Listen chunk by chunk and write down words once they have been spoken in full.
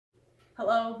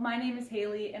Hello, my name is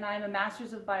Haley and I am a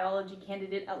Master's of Biology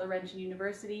candidate at Laurentian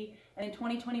University, and in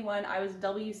 2021 I was a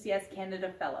WCS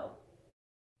Canada Fellow.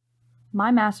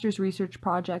 My master's research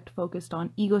project focused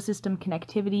on ecosystem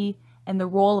connectivity and the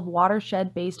role of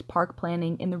watershed-based park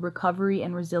planning in the recovery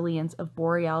and resilience of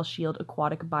boreal shield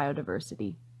aquatic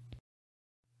biodiversity.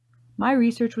 My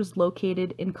research was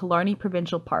located in Killarney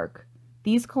Provincial Park.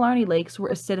 These Killarney lakes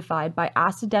were acidified by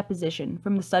acid deposition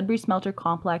from the Sudbury Smelter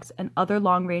Complex and other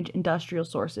long-range industrial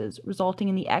sources, resulting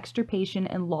in the extirpation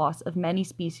and loss of many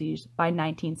species by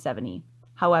 1970.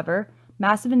 However,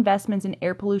 massive investments in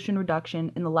air pollution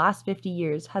reduction in the last 50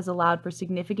 years has allowed for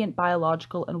significant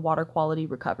biological and water quality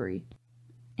recovery.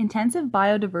 Intensive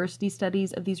biodiversity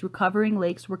studies of these recovering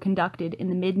lakes were conducted in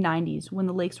the mid-90s when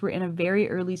the lakes were in a very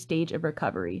early stage of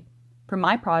recovery. For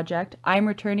my project, I am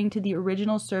returning to the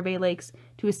original survey lakes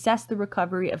to assess the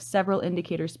recovery of several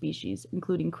indicator species,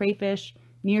 including crayfish,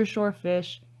 nearshore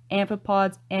fish,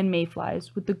 amphipods, and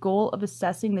mayflies, with the goal of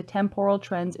assessing the temporal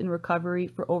trends in recovery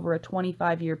for over a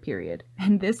 25-year period.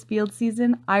 And this field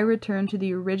season, I returned to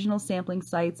the original sampling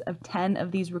sites of 10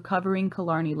 of these recovering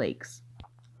Killarney lakes.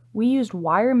 We used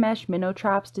wire mesh minnow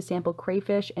traps to sample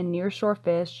crayfish and nearshore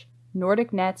fish,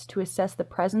 Nordic nets to assess the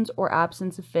presence or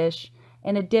absence of fish,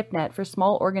 and a dip net for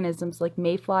small organisms like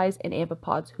mayflies and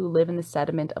amphipods who live in the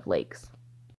sediment of lakes.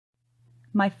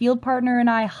 My field partner and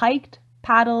I hiked,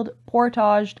 paddled,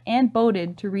 portaged, and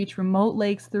boated to reach remote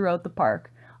lakes throughout the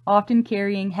park, often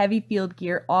carrying heavy field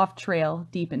gear off-trail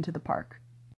deep into the park.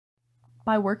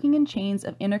 By working in chains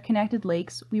of interconnected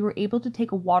lakes, we were able to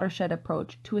take a watershed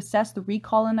approach to assess the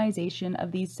recolonization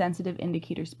of these sensitive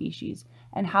indicator species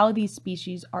and how these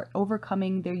species are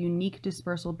overcoming their unique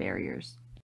dispersal barriers.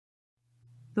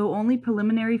 Though only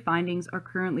preliminary findings are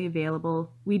currently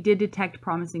available, we did detect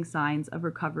promising signs of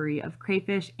recovery of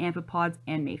crayfish, amphipods,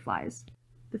 and mayflies.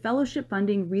 The fellowship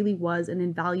funding really was an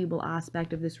invaluable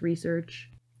aspect of this research.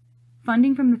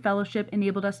 Funding from the fellowship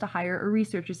enabled us to hire a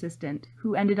research assistant,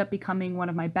 who ended up becoming one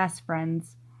of my best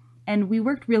friends. And we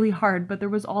worked really hard, but there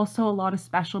was also a lot of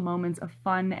special moments of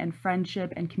fun and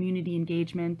friendship and community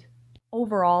engagement.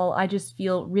 Overall, I just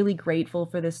feel really grateful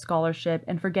for this scholarship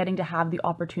and for getting to have the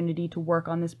opportunity to work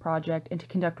on this project and to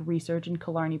conduct research in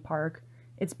Killarney Park.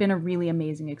 It's been a really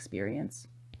amazing experience.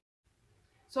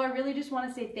 So I really just want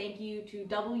to say thank you to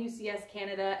WCS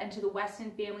Canada and to the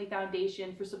Weston Family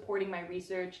Foundation for supporting my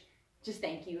research. Just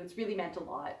thank you. It's really meant a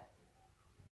lot.